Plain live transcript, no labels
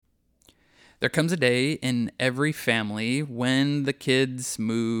There comes a day in every family when the kids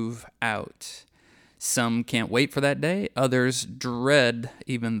move out. Some can't wait for that day. Others dread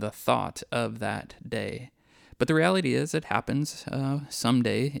even the thought of that day. But the reality is it happens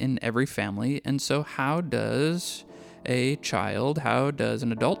someday in every family. And so how does an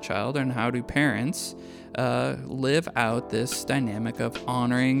adult child, and how do parents live out this dynamic of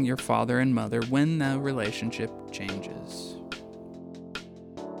honoring your father and mother when the relationship changes?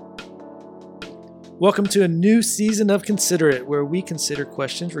 Welcome to a new season of Consider It, where we consider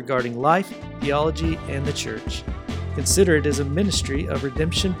questions regarding life, theology, and the church. Consider It is a ministry of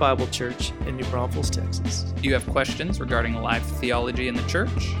Redemption Bible Church in New Braunfels, Texas. Do you have questions regarding life, theology, and the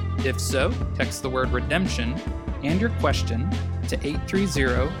church? If so, text the word redemption and your question to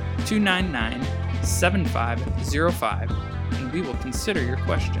 830-299-7505, and we will consider your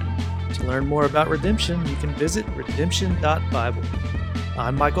question. To learn more about redemption, you can visit redemption.bible.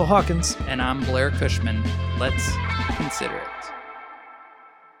 I'm Michael Hawkins. And I'm Blair Cushman. Let's consider it.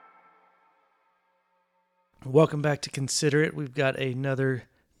 Welcome back to Consider It. We've got another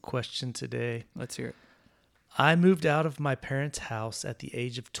question today. Let's hear it. I moved out of my parents' house at the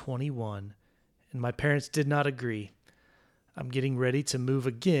age of 21, and my parents did not agree. I'm getting ready to move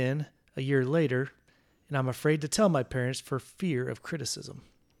again a year later, and I'm afraid to tell my parents for fear of criticism.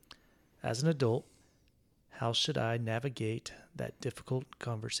 As an adult, how should I navigate that difficult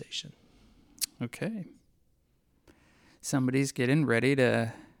conversation? Okay. Somebody's getting ready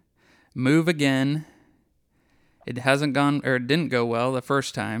to move again. It hasn't gone, or it didn't go well the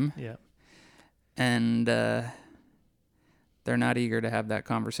first time. Yeah. And they're not eager to have that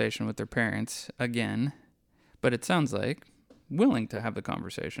conversation with their parents again. But it sounds like willing to have the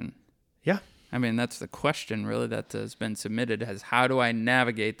conversation. Yeah. I mean, that's the question really that has been submitted, as how do I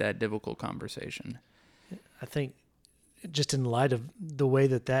navigate that difficult conversation? I think just in light of the way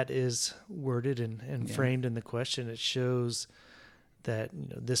that is worded and framed in the question, it shows that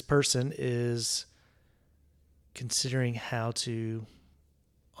this person is considering how to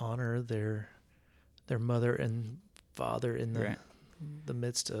honor their mother and father in the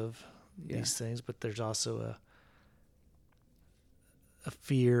midst of these things, but there's also a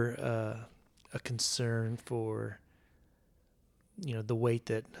fear, a concern for the weight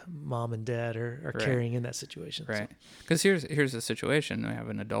that mom and dad are carrying in that situation. Right. Because here's the situation. We have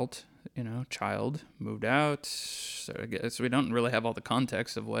an adult, child moved out. So I guess we don't really have all the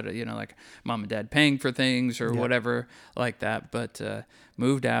context of what, like mom and dad paying for things or whatever like that. But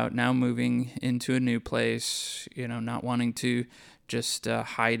moved out, now moving into a new place, not wanting to just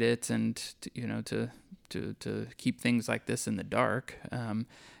hide it and, to keep things like this in the dark.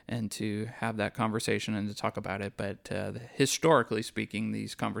 And to have that conversation and to talk about it. But historically speaking,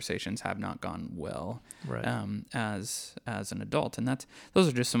 these conversations have not gone well as an adult. And those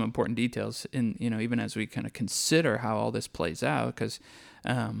are just some important details in, even as we kind of consider how all this plays out, because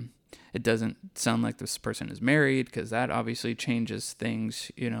it doesn't sound like this person is married, because that obviously changes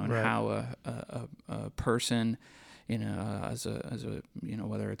things, and how a person, as a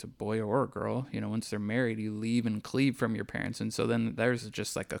whether it's a boy or a girl, once they're married, you leave and cleave from your parents. And so then there's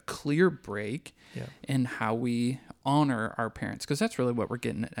just like a clear break in how we honor our parents. Because that's really what we're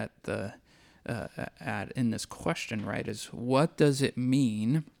getting at in this question, right? Is what does it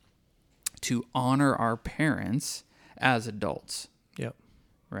mean to honor our parents as adults? Yep.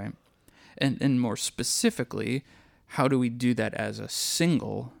 Right. And more specifically, how do we do that as a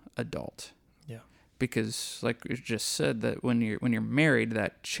single adult? Because, like you just said, that when you're married,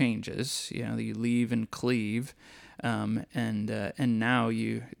 that changes. You leave and cleave, and now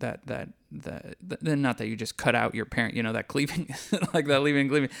then not that you just cut out your parent. That cleaving, like that leaving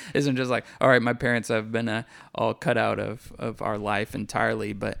and cleaving, isn't just like, all right, my parents have been all cut out of our life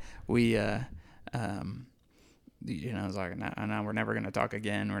entirely, but we it's like now we're never going to talk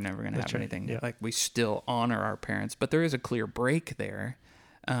again. We're never going to have anything. Yeah. Like, we still honor our parents, but there is a clear break there.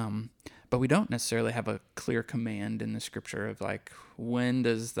 But we don't necessarily have a clear command in the scripture of like, when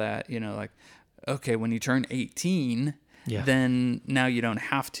does that, okay, when you turn 18, then now you don't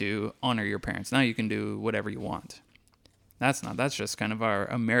have to honor your parents. Now you can do whatever you want. That's just kind of our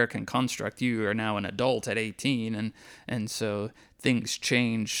American construct. You are now an adult at 18, and so things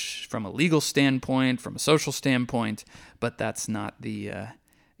change from a legal standpoint, from a social standpoint, but that's not the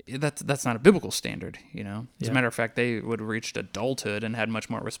that's not a biblical standard, As a matter of fact, they would have reached adulthood and had much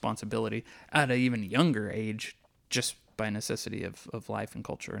more responsibility at an even younger age, just by necessity of life and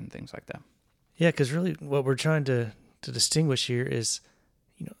culture and things like that. Yeah, because really what we're trying to distinguish here is,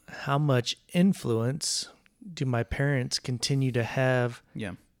 how much influence do my parents continue to have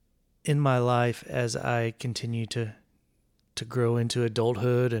in my life as I continue to grow into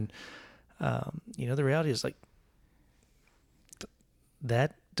adulthood, and The reality is like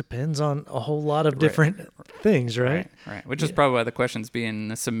that depends on a whole lot of different things, right? Right. Which is probably why the question's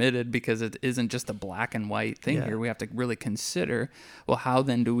being submitted, because it isn't just a black and white thing here. We have to really consider, well, how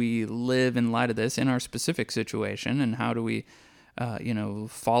then do we live in light of this in our specific situation, and how do we,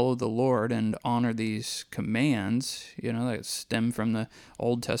 follow the Lord and honor these commands, that stem from the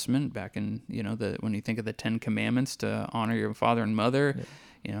Old Testament back in, when you think of the 10 Commandments to honor your father and mother,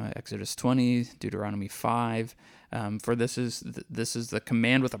 Exodus 20, Deuteronomy 5. For this is the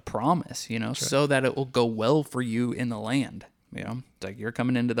command with a promise, so that it will go well for you in the land. It's like you're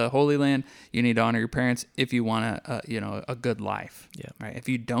coming into the Holy Land. You need to honor your parents if you want a good life. Yeah. Right. If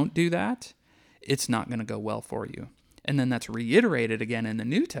you don't do that, it's not going to go well for you. And then that's reiterated again in the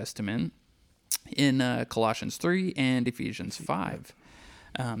New Testament in Colossians 3 and Ephesians 5,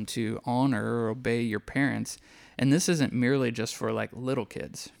 to honor or obey your parents. And this isn't merely just for like little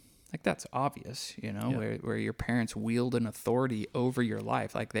kids. Like that's obvious, where your parents wield an authority over your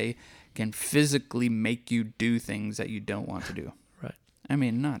life. Like they can physically make you do things that you don't want to do. Right. I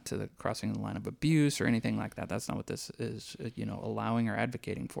mean, not to the crossing the line of abuse or anything like that. That's not what this is, allowing or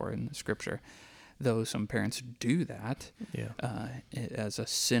advocating for in the scripture. Though some parents do that as a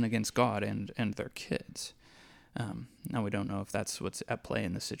sin against God and their kids. Now, we don't know if that's what's at play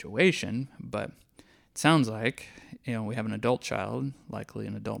in the situation, but it sounds like, we have an adult child, likely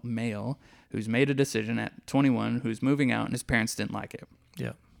an adult male, who's made a decision at 21, who's moving out, and his parents didn't like it.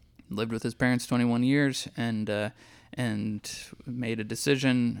 Yeah. Lived with his parents 21 years and made a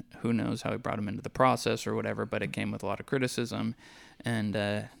decision. Who knows how he brought him into the process or whatever, but it came with a lot of criticism.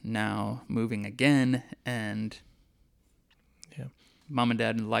 And now moving again, and mom and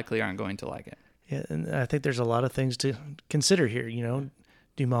dad likely aren't going to like it. Yeah, and I think there's a lot of things to consider here.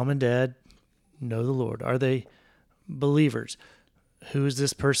 Do mom and dad know the Lord? Are they believers? Who is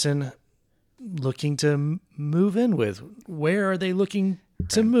this person looking to move in with? Where are they looking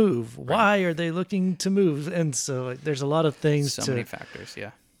to move? Why are they looking to move? And so there's a lot of things. So many factors,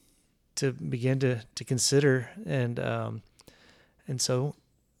 to begin to consider, and so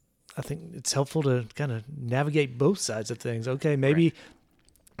I think it's helpful to kind of navigate both sides of things. Okay, maybe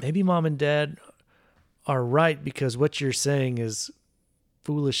mom and dad are right because what you're saying is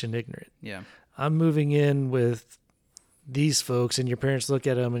foolish and ignorant. Yeah. I'm moving in with these folks, and your parents look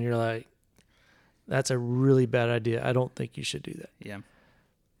at them and you're like, that's a really bad idea. I don't think you should do that. Yeah.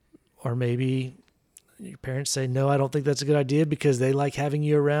 Or maybe your parents say, no, I don't think that's a good idea because they like having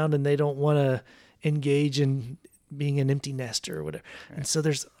you around and they don't want to engage in being an empty nester or whatever. Right. And so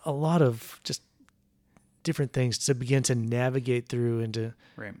there's a lot of just different things to begin to navigate through and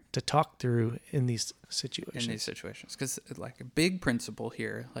to talk through in these situations. Because like a big principle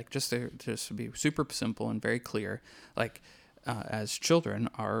here, like just to be super simple and very clear, like as children,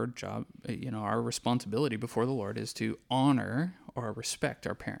 our job, our responsibility before the Lord is to honor or respect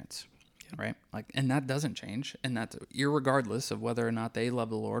our parents. Right? Like, and that doesn't change. And that's irregardless of whether or not they love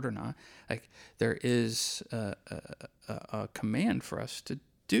the Lord or not. Like there is a command for us to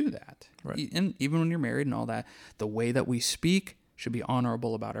do that. Right. And even when you're married and all that, the way that we speak should be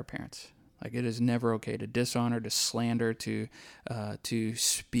honorable about our parents. Like it is never okay to dishonor, to slander, to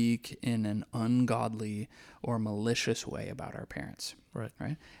speak in an ungodly or malicious way about our parents. Right.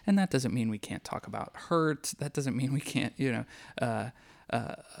 Right. And that doesn't mean we can't talk about hurt. That doesn't mean we can't,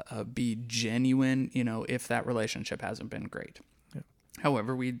 be genuine, if that relationship hasn't been great. Yeah.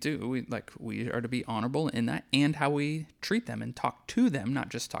 However, we are to be honorable in that and how we treat them and talk to them, not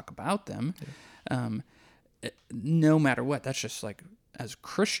just talk about them. Yeah. No matter what, that's just like, as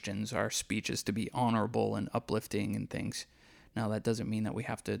Christians, our speech is to be honorable and uplifting and things. Now, that doesn't mean that we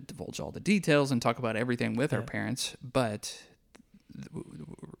have to divulge all the details and talk about everything with our parents, but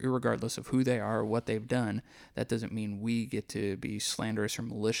regardless of who they are or what they've done, that doesn't mean we get to be slanderous or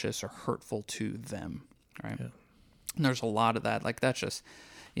malicious or hurtful to them, right? Yeah. And there's a lot of that. Like that's just,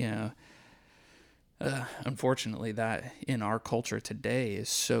 unfortunately, that in our culture today is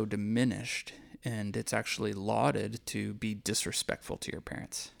so diminished, and it's actually lauded to be disrespectful to your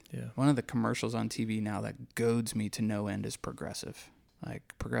parents. Yeah. One of the commercials on TV now that goads me to no end is Progressive.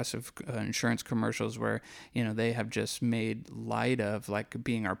 Like Progressive insurance commercials where, they have just made light of like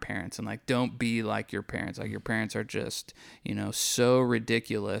being our parents and like, don't be like your parents. Like your parents are just, so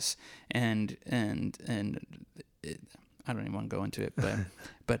ridiculous. And it, I don't even want to go into it,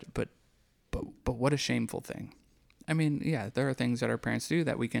 but what a shameful thing. I mean, yeah, there are things that our parents do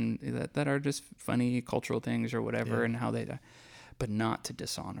that we can, that are just funny cultural things or whatever, and how they, but not to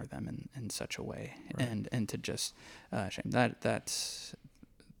dishonor them in such a way, right. and to just shame that.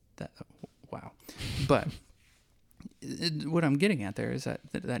 Wow. But what I'm getting at there is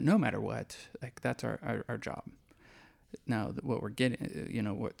that no matter what, like that's our job. Now, what we're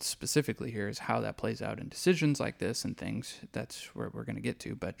getting, what specifically here is how that plays out in decisions like this and things. That's where we're going to get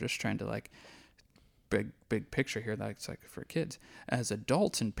to. But just trying to like big picture here, that's like for kids. As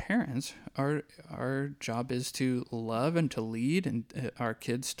adults and parents, our job is to love and to lead our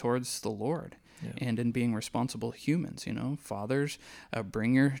kids towards the Lord. Yeah. And in being responsible humans, fathers,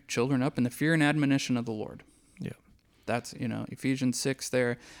 bring your children up in the fear and admonition of the Lord. Yeah. That's, Ephesians 6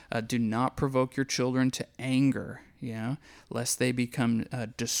 there, do not provoke your children to anger, lest they become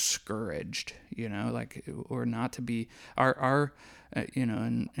discouraged, or not to be,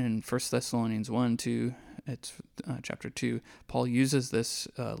 in 1 Thessalonians 1, 2, it's chapter 2, Paul uses this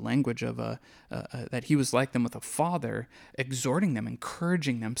language of that he was like them with a father, exhorting them,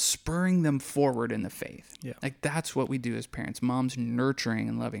 encouraging them, spurring them forward in the faith. Yeah. Like that's what we do as parents, moms nurturing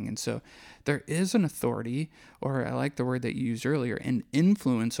and loving. And so there is an authority, or I like the word that you used earlier, an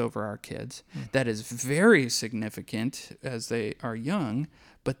influence over our kids that is very significant as they are young.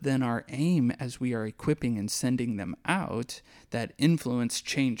 But then our aim as we are equipping and sending them out, that influence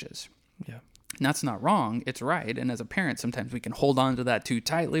changes. Yeah. And that's not wrong. It's right. And as a parent, sometimes we can hold on to that too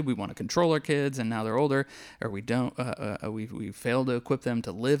tightly. We want to control our kids, and now they're older, or we don't. We fail to equip them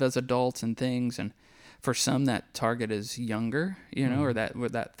to live as adults and things. And for some, that target is younger, or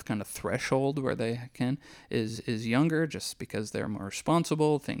that kind of threshold where they is younger, just because they're more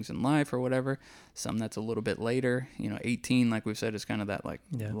responsible, things in life or whatever. Some that's a little bit later, 18, like we've said, is kind of that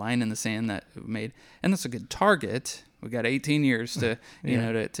line in the sand that we made, and that's a good target. We got 18 years to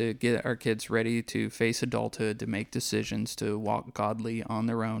to get our kids ready to face adulthood, to make decisions, to walk godly on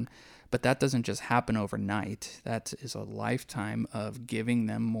their own. But that doesn't just happen overnight. That is a lifetime of giving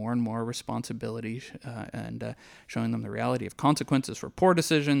them more and more responsibility and showing them the reality of consequences for poor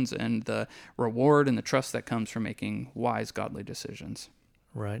decisions and the reward and the trust that comes from making wise, godly decisions.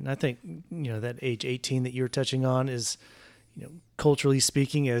 Right. And I think, that age 18 that you were touching on is, culturally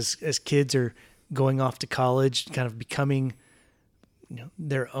speaking, as kids are going off to college, kind of becoming,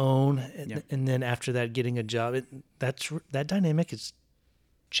 their own. And then after that, getting a job. That dynamic is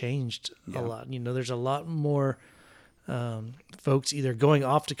changed a lot. There's a lot more folks either going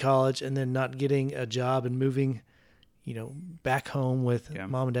off to college and then not getting a job and moving, back home with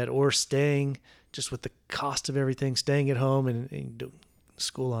mom and dad, or staying just with the cost of everything, staying at home and doing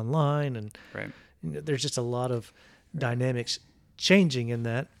school online. And right. There's just a lot of dynamics changing in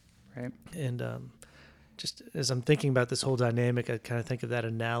that. Right. And just as I'm thinking about this whole dynamic, I kind of think of that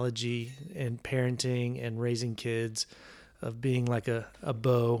analogy in parenting and raising kids, of being like a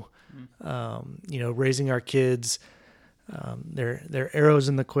bow, raising our kids, they're arrows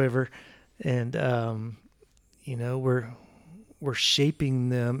in the quiver, and we're shaping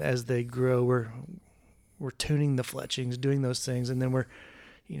them as they grow. We're tuning the fletchings, doing those things, and then we're,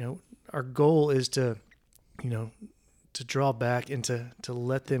 our goal is to draw back and to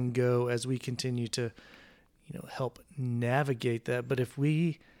let them go as we continue to, help navigate that. But if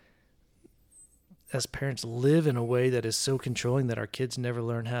we, as parents, live in a way that is so controlling that our kids never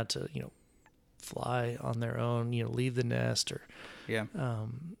learn how to, fly on their own, leave the nest, or,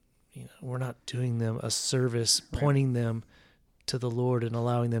 we're not doing them a service, pointing them to the Lord and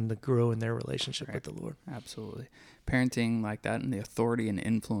allowing them to grow in their relationship with the Lord. Absolutely. Parenting like that, and the authority and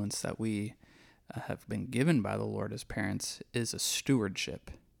influence that we have been given by the Lord as parents, is a stewardship.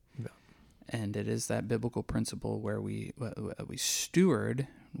 Yeah. And it is that biblical principle where we steward.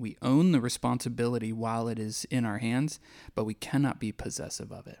 We own the responsibility while it is in our hands, but we cannot be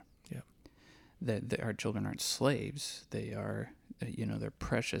possessive of it. Yeah, that our children aren't slaves; they are, they're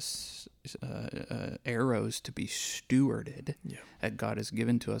precious arrows to be stewarded. Yeah, that God has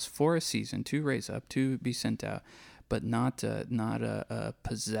given to us for a season to raise up, to be sent out, but not a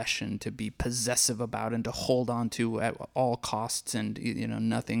possession to be possessive about and to hold on to at all costs. And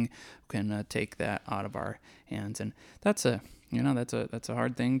nothing can take that out of our hands. And that's a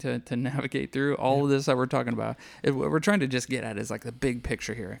hard thing to navigate through. All of this that we're talking about, what we're trying to just get at is like the big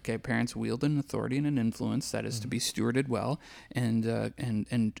picture here. Okay, parents wield an authority and an influence that is to be stewarded well, and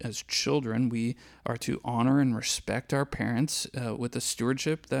as children, we are to honor and respect our parents with a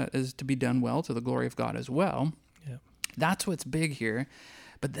stewardship that is to be done well to the glory of God as well. Yeah, that's what's big here.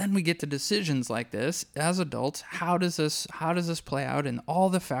 But then we get to decisions like this as adults. How does this play out in all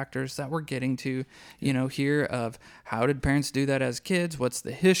the factors that we're getting to, here of how did parents do that as kids? What's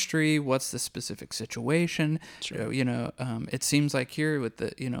the history? What's the specific situation? Sure. It seems like here with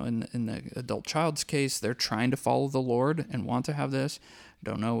the, in the adult child's case, they're trying to follow the Lord and want to have this.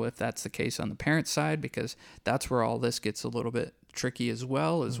 Don't know if that's the case on the parent side, because that's where all this gets a little bit tricky as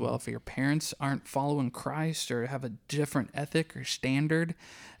well if your parents aren't following Christ or have a different ethic or standard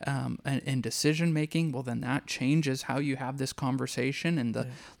in decision making. Well, then that changes how you have this conversation and the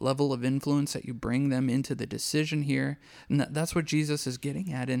level of influence that you bring them into the decision here. And that's what Jesus is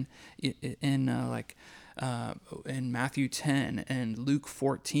getting at in Matthew 10 and Luke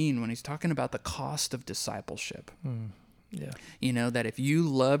 14 when he's talking about the cost of discipleship. Yeah. You know, that if you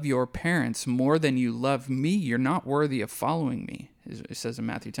love your parents more than you love me, you're not worthy of following me, it says in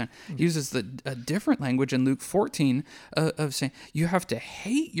Matthew 10. He uses a different language in Luke 14 of saying, you have to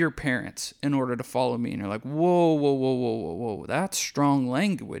hate your parents in order to follow me. And you're like, whoa. That's strong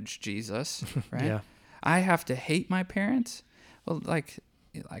language, Jesus, right? Yeah. I have to hate my parents? Well, like,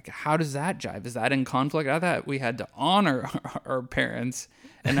 how does that jive? Is that in conflict? I thought we had to honor our parents,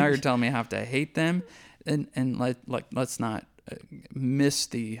 and now you're telling me I have to hate them? And let's not miss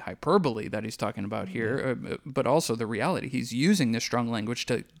the hyperbole that he's talking about here, but also the reality. He's using this strong language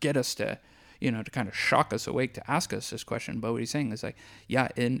to get us to, to kind of shock us awake, to ask us this question. But what he's saying is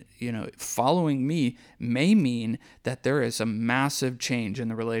following me may mean that there is a massive change in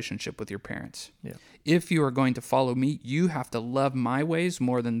the relationship with your parents. Yeah. If you are going to follow me, you have to love my ways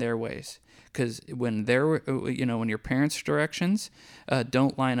more than their ways. Because when when your parents' directions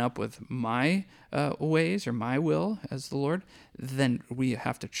don't line up with my ways or my will as the Lord, then we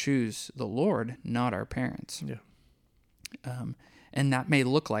have to choose the Lord, not our parents. Yeah. And that may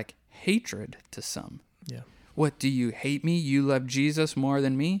look like hatred to some. Yeah. What, do you hate me? You love Jesus more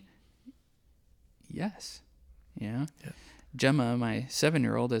than me? Yes. Yeah. Gemma, my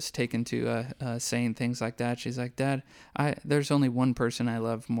 7-year-old, is taken to saying things like that. She's like, Dad, there's only one person I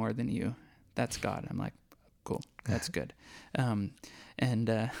love more than you. That's God. I'm like, cool. That's good. And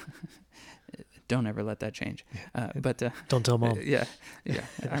don't ever let that change. But don't tell Mom. Yeah.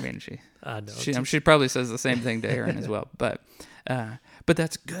 I mean, I know. She probably says the same thing to Aaron as well. But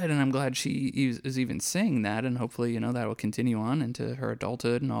that's good, and I'm glad she is even saying that, and hopefully, that will continue on into her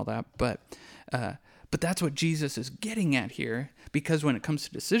adulthood and all that. But that's what Jesus is getting at here, because when it comes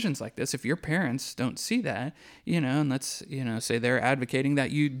to decisions like this, if your parents don't see that, and let's, say they're advocating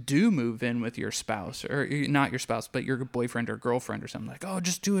that you do move in with your spouse, or not your spouse, but your boyfriend or girlfriend or something, like, oh,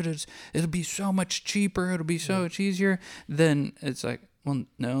 just do it. It'll be so much cheaper. It'll be so much easier. Then it's like, well,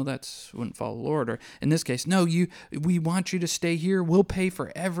 no, wouldn't follow the Lord. Or in this case, no, we want you to stay here. We'll pay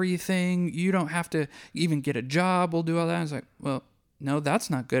for everything. You don't have to even get a job. We'll do all that. It's like, well, no, that's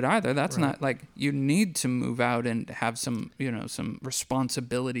not good either. That's right. Not like, you need to move out and have some, some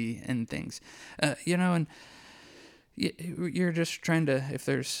responsibility and things, and you're just trying to, if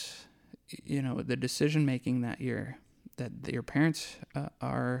there's, the decision making that your parents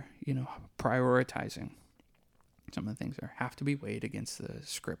are, prioritizing, some of the things have to be weighed against the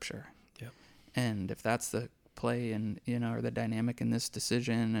Scripture. Yeah. And if that's the play and, or the dynamic in this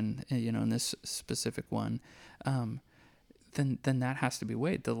decision and, in this specific one, then that has to be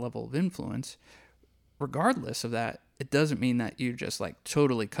weighed, the level of influence. Regardless of that, it doesn't mean that you just like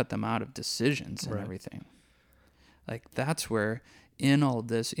totally cut them out of decisions and everything. Like, that's where in all of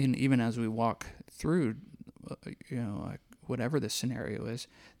this, even as we walk through, like whatever the scenario is,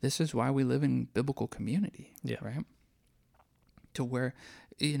 this is why we live in biblical community, right? To where,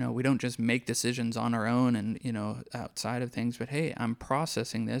 we don't just make decisions on our own and, outside of things, but hey, I'm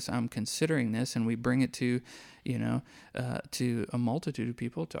processing this, I'm considering this, and we bring it to, to a multitude of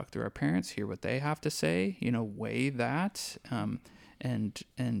people, talk to our parents, hear what they have to say, weigh that, and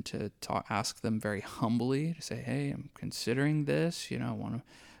to ask them very humbly to say, hey, I'm considering this, I want to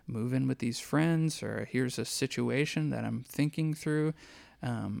move in with these friends, or here's a situation that I'm thinking through.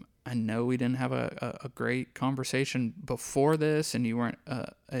 I know we didn't have a great conversation before this, and you weren't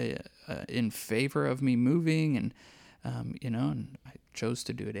in favor of me moving, and and I chose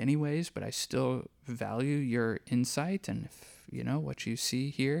to do it anyways, but I still value your insight and what you see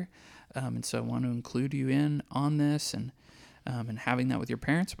here, and so I want to include you in on this, and having that with your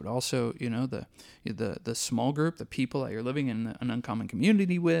parents, but also the small group, the people that you're living in an uncommon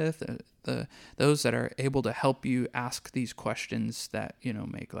community with, those that are able to help you ask these questions that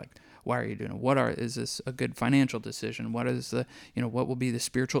make, like, why are you doing it? Is this a good financial decision? What is what will be the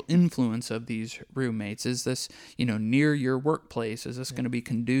spiritual influence of these roommates? Is this near your workplace? Is this going to be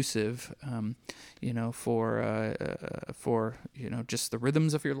conducive for just the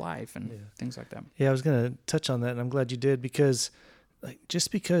rhythms of your life and things like that? Yeah, I was going to touch on that, and I'm glad you did, because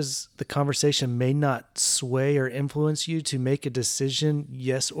just because the conversation may not sway or influence you to make a decision,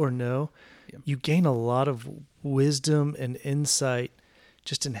 yes or no, you gain a lot of wisdom and insight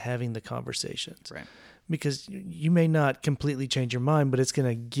just in having the conversations. Right. Because you may not completely change your mind, but it's going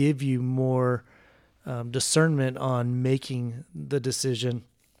to give you more discernment on making the decision,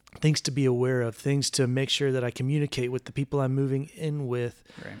 things to be aware of, things to make sure that I communicate with the people I'm moving in with.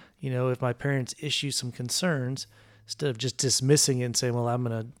 Right. If my parents issue some concerns, instead of just dismissing it and saying, well, I'm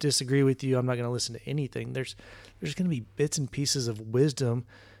going to disagree with you, I'm not going to listen to anything, there's going to be bits and pieces of wisdom,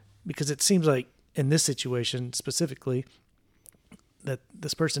 because it seems like in this situation specifically that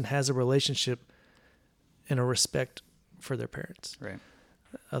this person has a relationship and a respect for their parents. Right.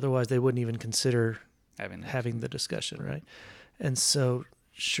 Otherwise, they wouldn't even consider having the discussion, right? And so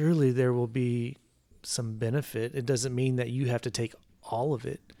surely there will be some benefit. It doesn't mean that you have to take all of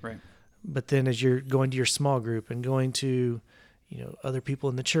it. Right. But then as you're going to your small group and going to, other people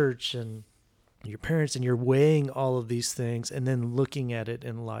in the church and your parents, and you're weighing all of these things and then looking at it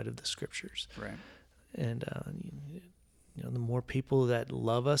in light of the scriptures. Right. And, the more people that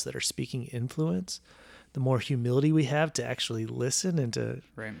love us, that are speaking influence, the more humility we have to actually listen and to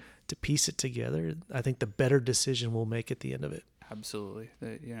piece it together, I think the better decision we'll make at the end of it. Absolutely.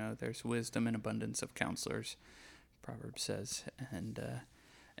 There's wisdom and abundance of counselors, Proverbs says, and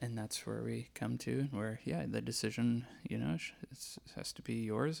that's where we come to, where, the decision, has to be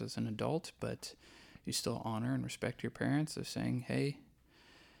yours as an adult, but you still honor and respect your parents of saying, hey,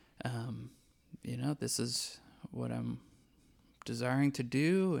 this is what I'm desiring to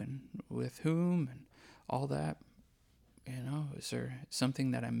do, and with whom, and all that. Is there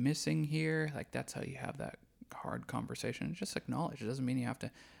something that I'm missing here? Like, that's how you have that hard conversation. Just acknowledge. It doesn't mean you have to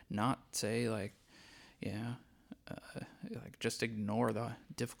not say, like, just ignore the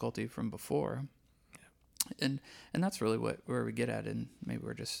difficulty from before. And that's really where we get at, and maybe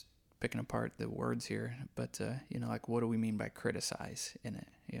we're just picking apart the words here, but like, what do we mean by criticize in it?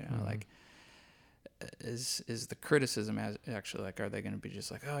 Like, is the criticism actually, like, are they going to be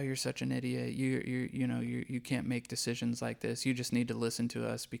just like, oh, you're such an idiot, you can't make decisions like this, you just need to listen to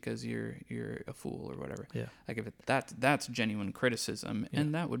us because you're a fool or whatever. Like, if that's genuine criticism,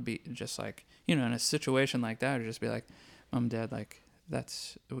 and that would be just like, in a situation like that, would just be like, Mom, Dad, like,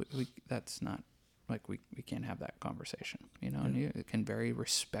 that's not, like, we can't have that conversation, and you can very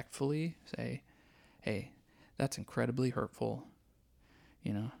respectfully say, hey, that's incredibly hurtful,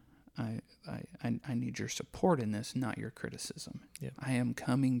 I need your support in this, not your criticism. I am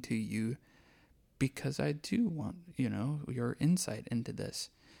coming to you because I do want, your insight into this.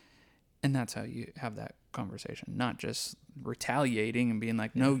 And that's how you have that conversation, not just retaliating and being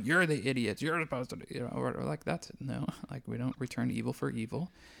like, no, you're the idiots, you're supposed to, or like, that's, no, like, we don't return evil for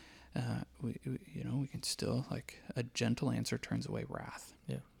evil. We can still, like, a gentle answer turns away wrath.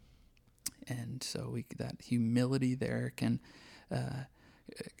 And so that humility there can,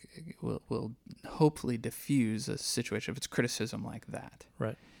 will hopefully diffuse a situation if it's criticism like that.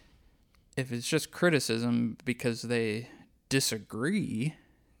 Right. If it's just criticism because they disagree,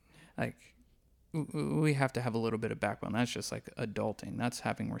 like, we have to have a little bit of backbone. That's just like adulting. That's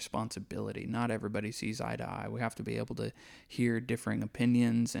having responsibility. Not everybody sees eye to eye. We have to be able to hear differing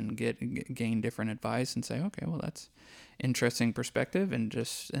opinions and gain different advice and say, okay, well, that's interesting perspective, and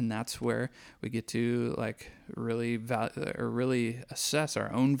that's where we get to, like, really assess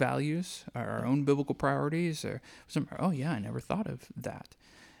our own values, our own biblical priorities, or I never thought of that,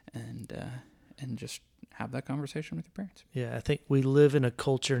 and just have that conversation with your parents. I think we live in a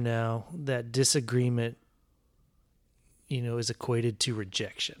culture now that disagreement, is equated to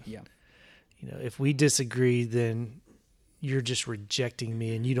rejection. If we disagree, then you're just rejecting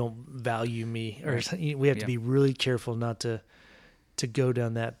me and you don't value me. Or we have to be really careful not to go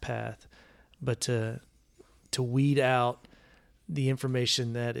down that path, but to weed out the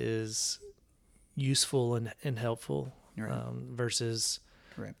information that is useful and helpful, versus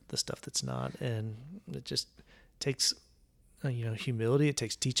the stuff that's not. And it just takes, humility. It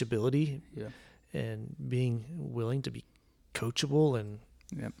takes teachability, and being willing to be coachable, and,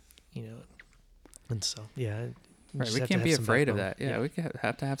 and so, Right, we can't be afraid of that. We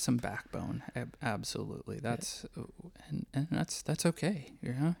have to have some backbone. Absolutely, that's and that's okay.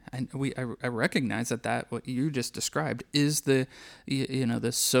 And I recognize that what you just described is the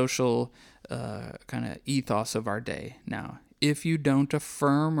the social kind of ethos of our day now. If you don't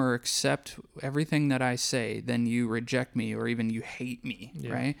affirm or accept everything that I say, then you reject me, or even you hate me,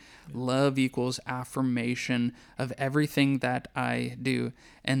 right? Love equals affirmation of everything that I do,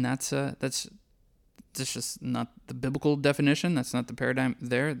 and that's just not the biblical definition. That's not the paradigm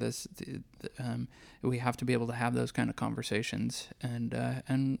there. We have to be able to have those kind of conversations, and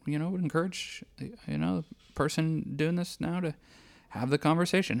would encourage the person doing this now to have the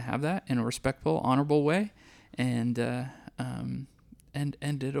conversation, have that in a respectful, honorable way, and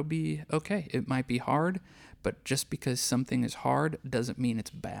it'll be okay. It might be hard, but just because something is hard doesn't mean it's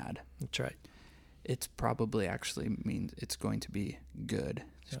bad. That's right. it's probably actually means it's going to be good.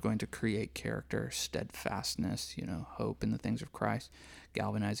 It's going to create character, steadfastness, hope in the things of Christ,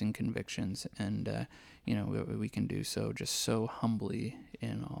 galvanizing convictions, and we can do so just so humbly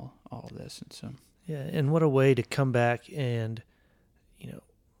in all this. And so and what a way to come back and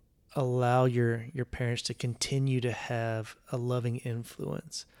allow your parents to continue to have a loving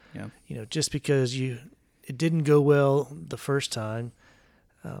influence. Just because it didn't go well the first time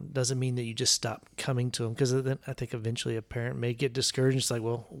doesn't mean that you just stop coming to them, because then I think eventually a parent may get discouraged. It's like,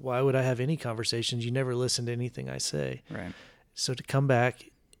 well, why would I have any conversations? You never listen to anything I say. Right. So to come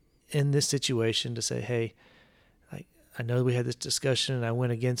back in this situation to say, hey, I know we had this discussion and I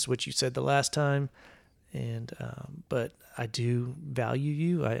went against what you said the last time, and but I do value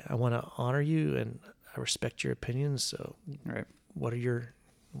you. I want to honor you, and I respect your opinions. So right. What are your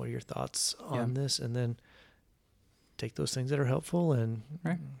thoughts on this? And then take those things that are helpful and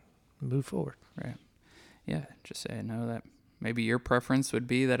move forward. Right. Yeah. Just say, I know that maybe your preference would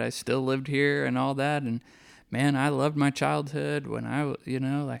be that I still lived here and all that. And man, I loved my childhood when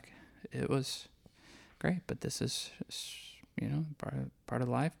it was great, but this is, part of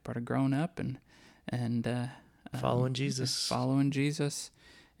life, part of growing up and following Jesus,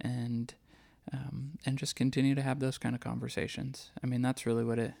 and just continue to have those kind of conversations. I mean, that's really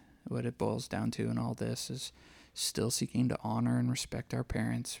what it boils down to in all this, is still seeking to honor and respect our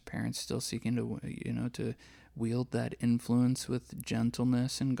parents still seeking to, to wield that influence with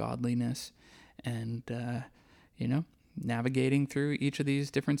gentleness and godliness, and, navigating through each of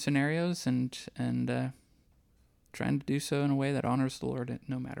these different scenarios and trying to do so in a way that honors the Lord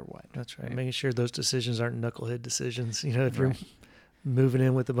no matter what. That's right. Making sure those decisions aren't knucklehead decisions. If you're moving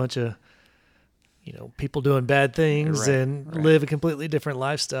in with a bunch of, people doing bad things and live a completely different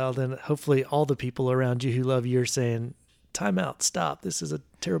lifestyle, then hopefully all the people around you who love you are saying, time out, stop. This is a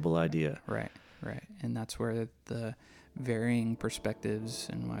terrible idea. Right. And that's where the varying perspectives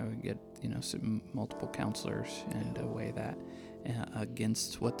and why we get, multiple counselors and weigh that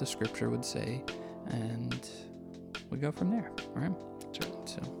against what the scripture would say. And we go from there. All right.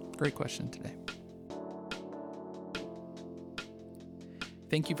 So great question today.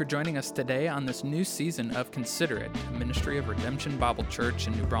 Thank you for joining us today on this new season of Consider It, a ministry of Redemption Bible Church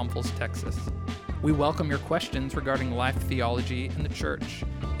in New Braunfels, Texas. We welcome your questions regarding life theology and the church.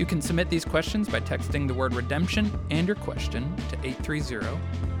 You can submit these questions by texting the word redemption and your question to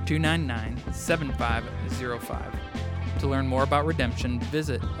 830-299-7505. To learn more about redemption,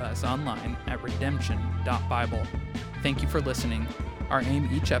 visit us online at redemption.bible. Thank you for listening. Our aim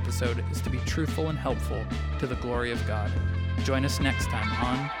each episode is to be truthful and helpful to the glory of God. Join us next time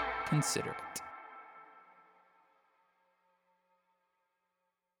on Consider It.